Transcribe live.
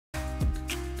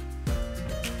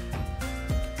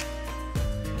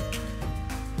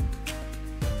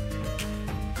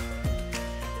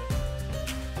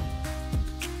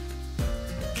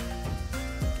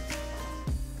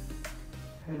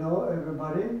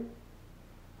everybody.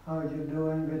 How you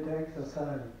doing with the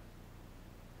exercise?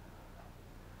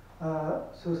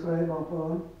 Susray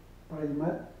Bangpon,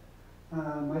 Parimat,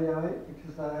 Mayai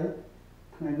exercise,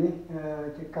 Tani,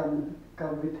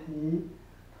 Kamiti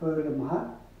for the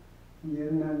Mahat,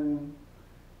 Yen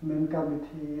Min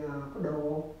Kamiti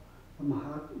Do,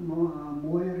 Mahat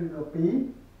Muir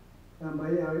Gapi,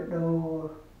 Mayai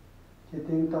Do,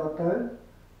 Chiting Total,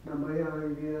 the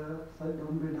Mayai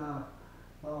Sadum Vida.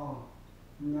 Oh,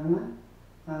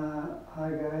 hi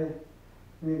guys,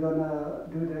 we're gonna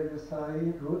do the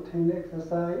exercise, routine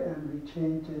exercise, and we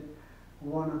change it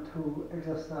 1 or 2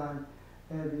 exercise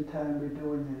every time we're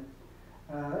doing it.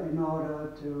 In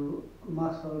order to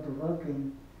muscle the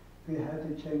working, we have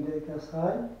to change the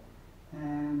exercise,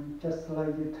 and just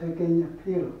like you're taking a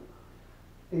pill,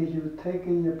 if you're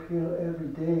taking a pill every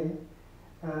day,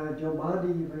 your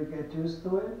body will get used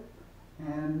to it,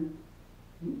 and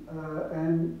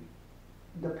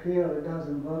the pill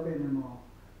doesn't work anymore.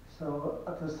 So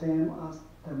at the same as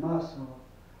the muscle,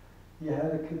 you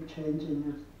have to keep changing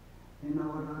it in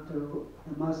order to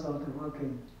the muscle to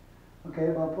working.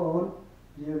 Okay, Bapon,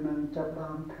 you can chop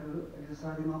down to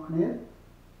exercise more.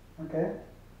 Okay.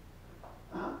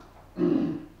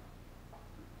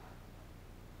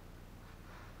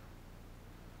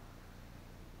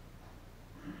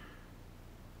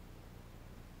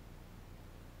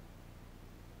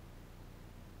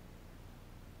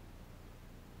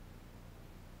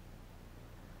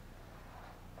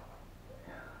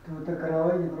 To the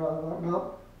crowd, you draw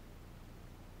up.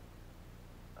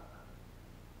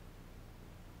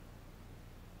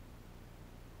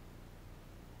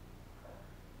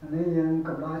 Này dân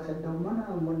cầm lại sẽ đông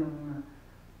mất muốn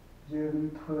dân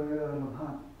thuê làm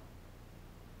hạt.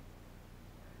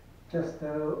 Just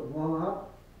warm up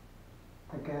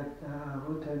to get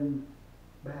routine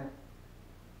back.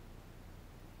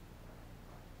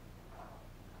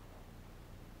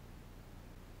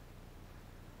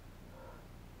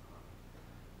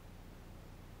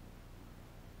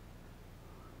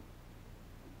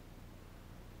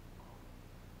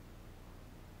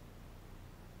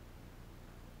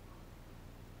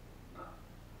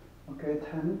 Okay,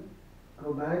 10,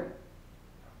 go back.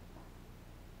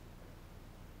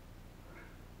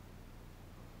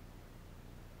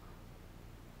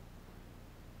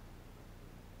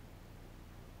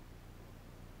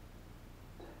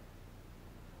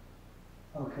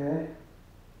 Okay,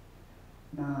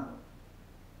 now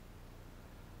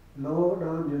lower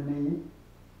down your knee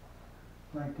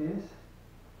like this.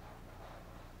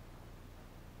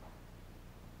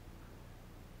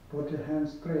 Put your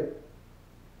hands straight.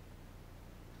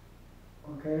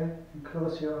 Okay, and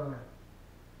close your eye.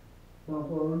 One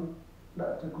bone,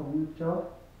 that's a comb job.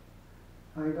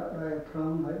 I got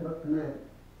diaphragm, I got neck.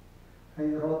 I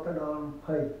wrote it down,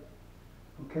 pay.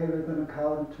 Okay, we're going to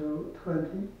count to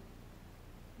 20.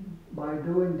 By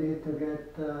doing this to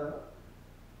get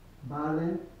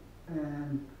balance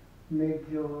and make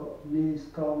your knees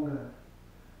stronger.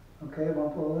 Okay,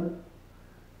 one bone.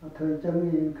 Thời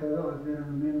chân nhìn khởi gọi về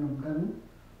miền nằm đắng.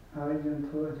 Hai dân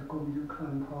thua cho cùng những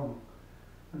khăn phòng.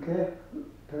 Okay,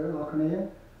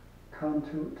 count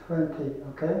to 20,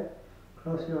 okay?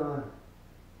 Close your eye.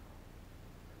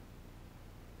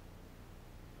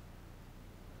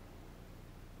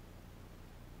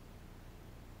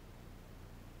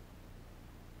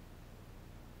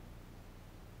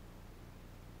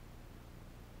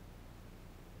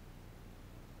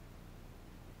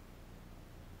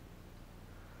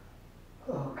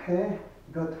 Okay,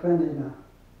 got 20 now.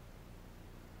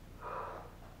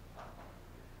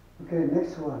 Okay,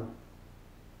 next one.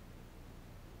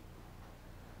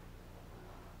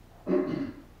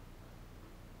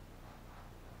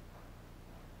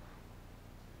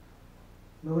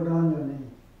 Lower down your knee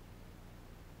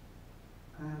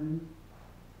and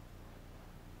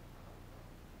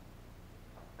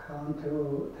count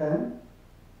to 10.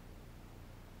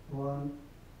 1,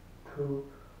 2,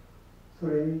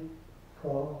 3,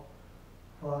 4,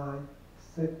 5,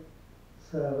 6,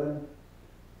 7,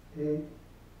 8,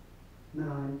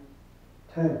 9,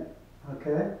 10.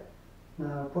 Okay?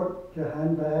 Now put your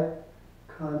hand back,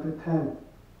 count to 10.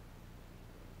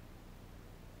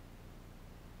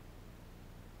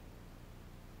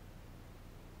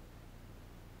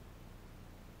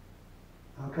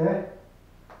 Okay?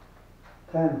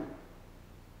 10.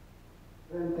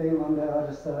 Same thing on the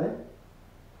other side.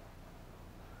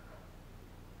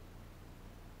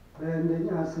 Bending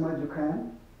as much as you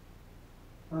can.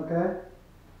 Okay?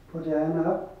 Put your hand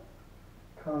up.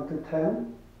 Count to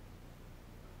 10.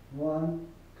 1,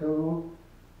 2,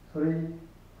 3,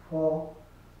 4,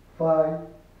 5,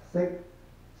 6,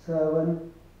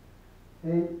 7,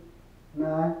 8,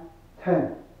 9,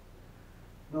 10.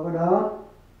 Lower down,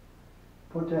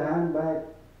 put your hand back,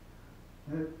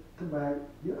 lift the back,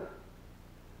 yeah,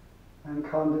 and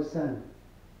count the 10.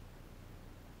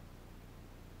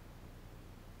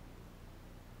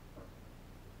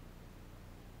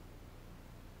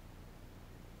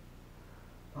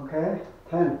 Okay,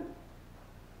 10.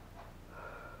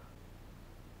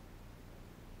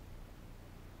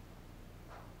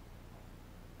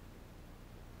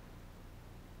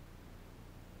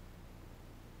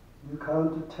 You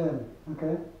count to 10,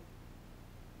 okay?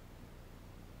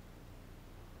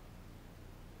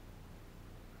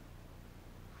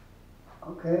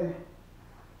 Okay,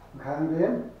 count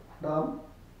in, down.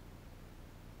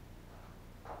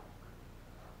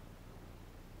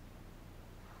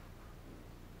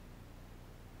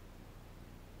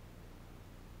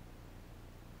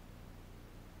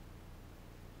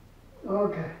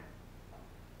 Okay.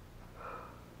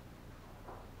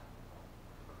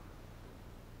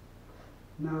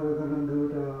 Now we're going to do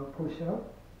the push-up.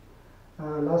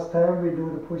 Last time we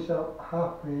do the push-up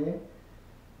halfway,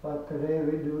 but today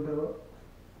we do the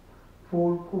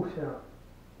full push-up.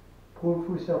 Full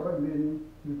push-up, I mean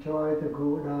you try to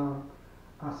go down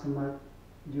as much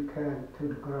you can to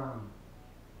the ground.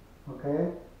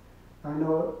 Okay? I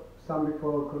know some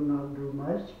people could not do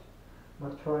much,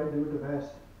 but try to do the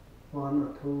best. 1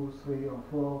 or 2, 3 or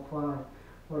 4, 5,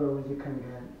 whatever you can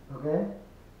get. Okay?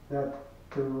 That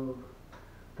to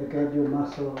get your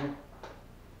muscle,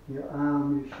 your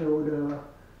arm, your shoulder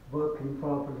working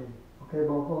properly. Okay,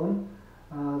 បងប្អូន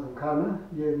សំខាន់ណា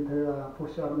យើងធ្វើ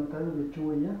push up ហ្នឹងទៅវាជួ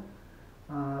យណា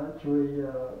ជួយ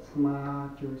ស្មា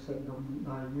ជួយសាច់ដុំ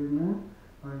ដៃយើងណា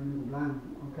ឲ្យមានកម្លាំង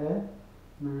អូខេ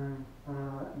ណា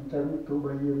អញ្ចឹងទោះ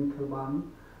បីយើងធ្វើបាន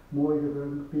1ឬ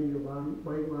2ក៏បាន3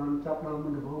ក៏បានចាប់ដល់មុ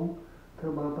នដំបូងធ្វើ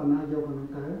បានប៉ុណ្ណាយកប៉ុណ្ណឹង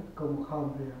ទៅកុំខំ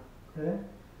វាអូខេ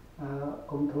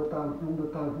កុំធ្វើតាមខ្ញុំខ្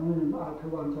ញុំអាចធ្វើ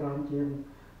បានច្រើនជាង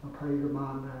20ក៏បា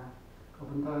នដែរក៏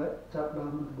ប៉ុន្តែចាប់ដ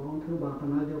ល់មុនដំបូងធ្វើបានប៉ុ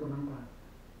ណ្ណាយកប៉ុណ្ណឹងទៅ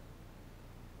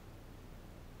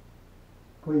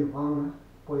ពុយវង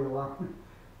ពាក្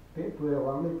យពុយវ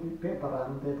ងនេះពាក្យបារាំ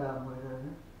ងទេតាមមួយទៅ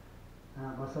ណា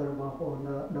បើសិនបងប្អូន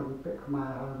ដឹងពាក្យខ្មែរ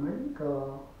ហើយមិនក៏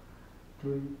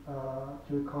ជួ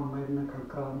យ comment នៅខាង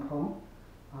ក្រោមផង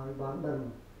ឲ្យបានដឹង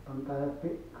ប៉ុន្តែពា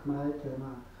ក្យខ្មែរច្រើន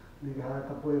ណាស់នេះគេហៅ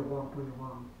ថាពុយវង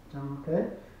ចឹងអូខេ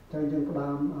ចឹងយើងផ្ដើ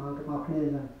មទាំងអស់គ្នា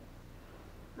ចឹង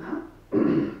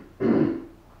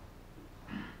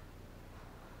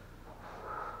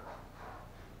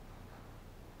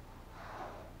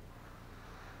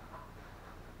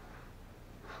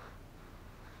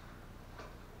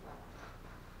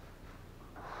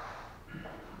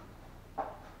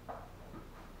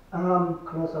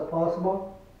close as possible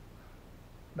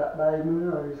ដាក់ដៃមើ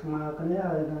លឲ្យស្មើគ្នា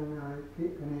ហើយនឹងឲ្យគៀ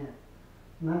កគ្នា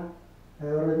ណាហើ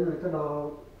យរុញឲ្យទៅដល់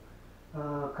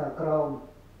ខាងក្រោម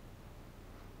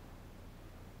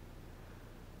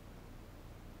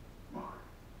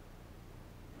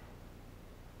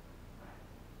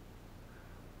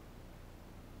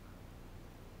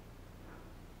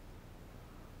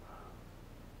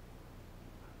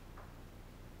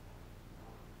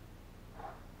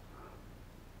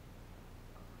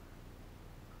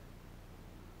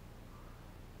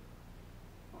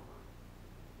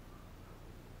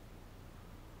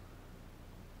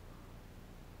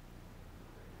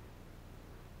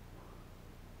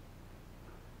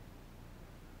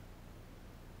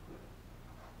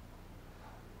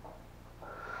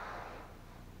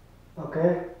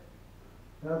Okay,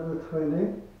 that was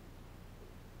 20.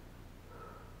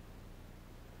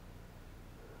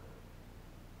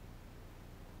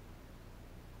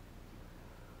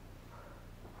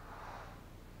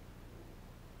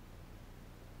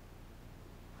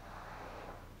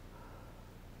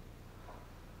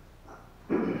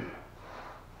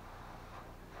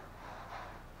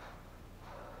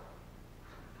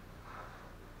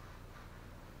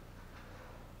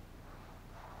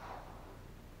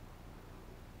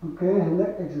 Okay,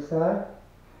 next exercise.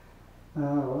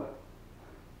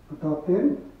 Top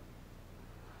in.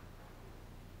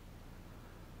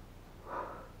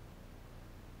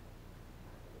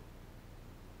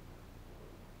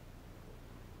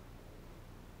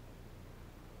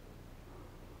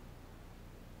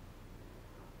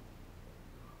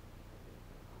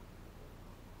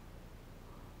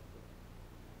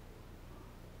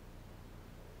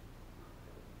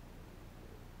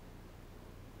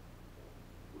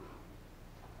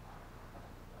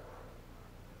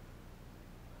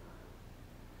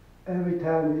 Every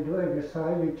time you do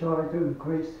exercise, you try to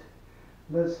increase.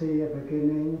 Let's see at the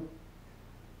beginning,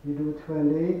 you do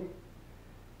 20.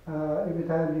 Every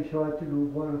time you try to do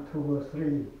 1, 2 or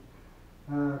 3.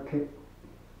 keep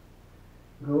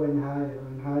going higher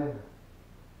and higher.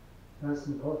 That's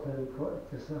important for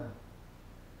exercise.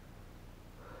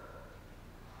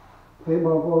 ពេលប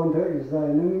ងប្អូនធ្វើ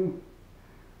exercise ហ្នឹង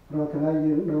រាល់ថ្ងៃ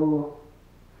យើងដូរឲ្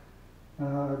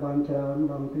យបានច្រើន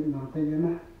បន្តិចណា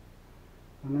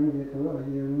អាហ្នឹងវាធ្វើឲ្យ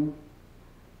យើង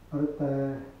រត់តែ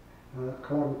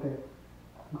ខ្លាំងទៅ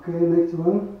Okay, next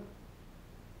one.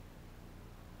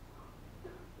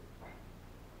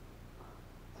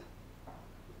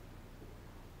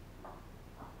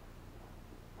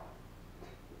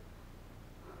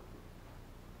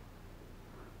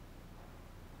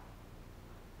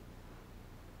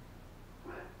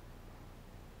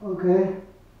 Okay.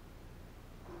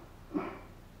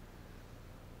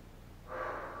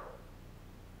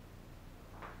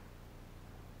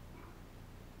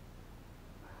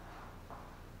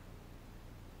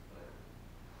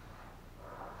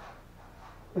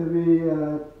 Every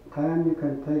time you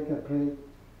can take a break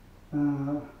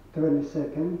 20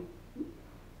 seconds,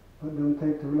 but don't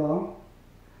take too long.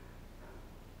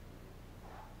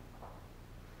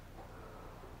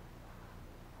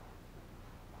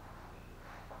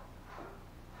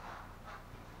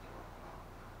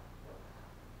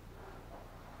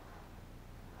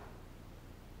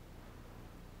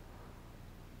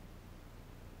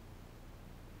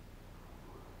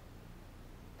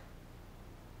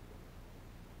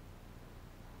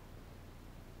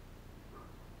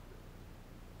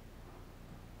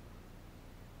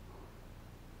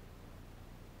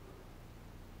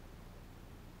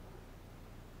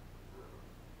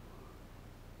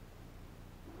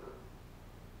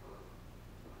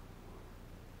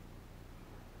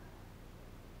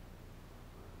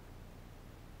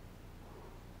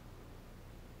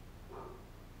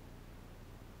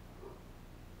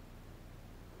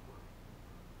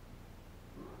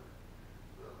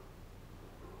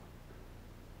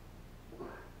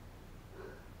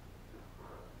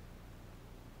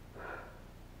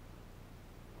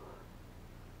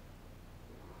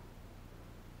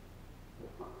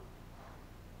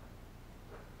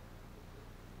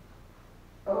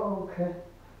 Okay.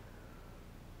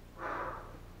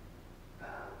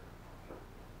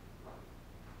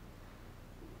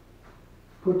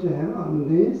 Put your hand on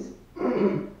this.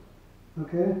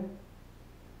 Okay.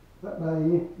 Đặt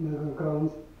đây nơi con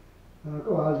con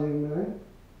có bao nhiêu nữa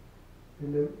thì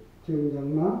được chừng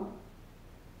dần nó.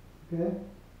 Okay.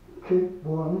 Keep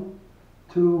 1,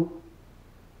 2,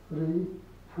 3,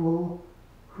 4,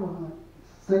 5,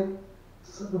 6,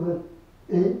 7, 8,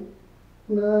 9,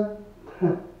 10,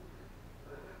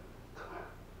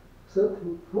 13,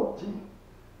 14,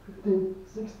 15,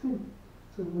 16,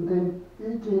 17,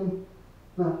 18,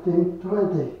 19,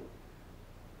 20.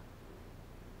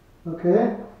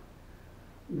 Okay,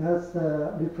 that's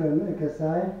a different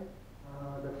exercise.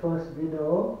 The first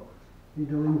video we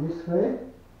do in this way.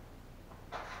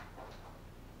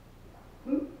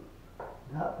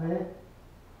 That way.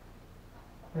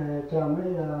 Trong cái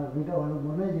video là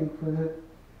muốn nói gì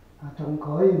trong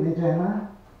khối như thế đó.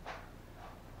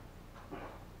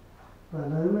 Và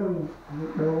nếu mà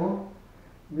đồ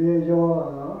vì do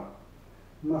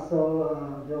muscle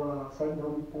do sanh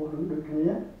đông phụ được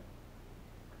kia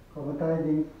còn người ta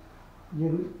đi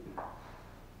những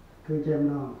cứ chém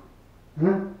nào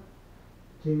hả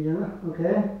chỉ nhớ ok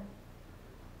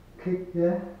kick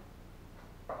yeah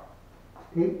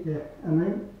anh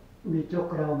ấy bị chọc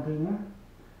rồng thì nhá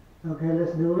okay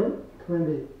let's do it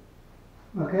 20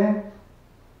 okay.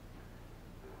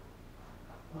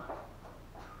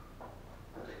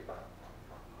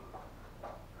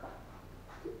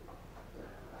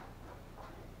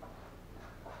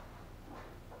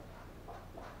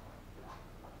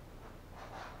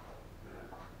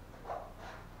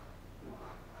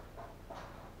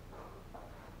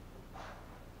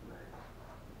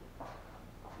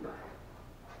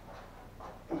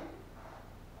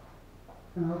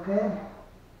 Okay.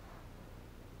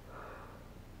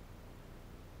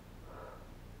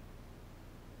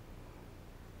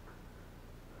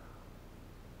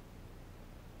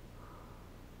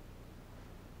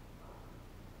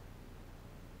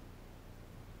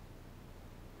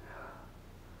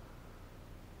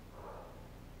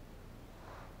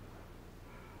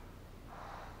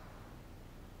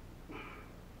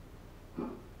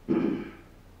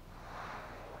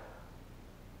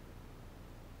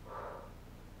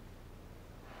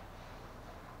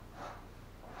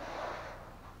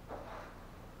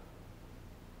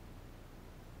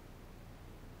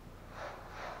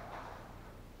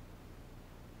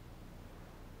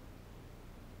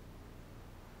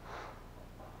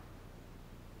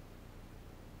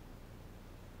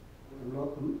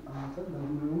 Rất là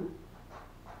nữa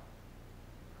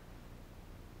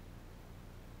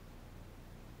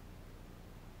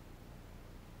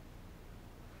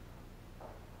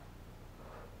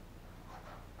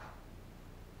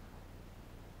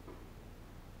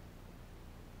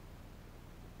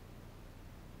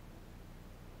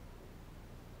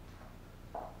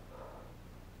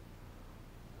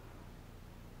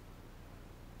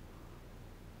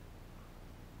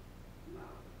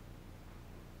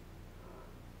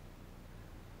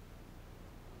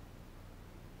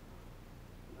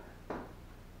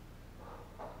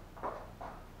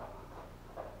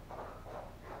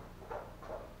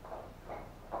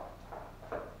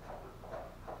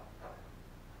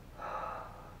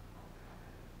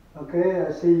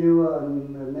I see you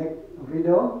on the next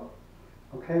video.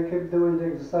 Okay, keep doing the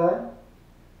exercise.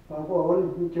បងប្អូន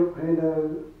ជួបគ្នានៅ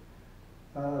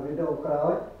វីដេអូក្រោ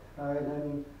យហើយនឹង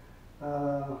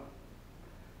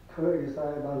ធ្វើ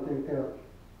exercise បានទៀត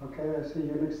Okay, I see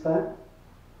you next time.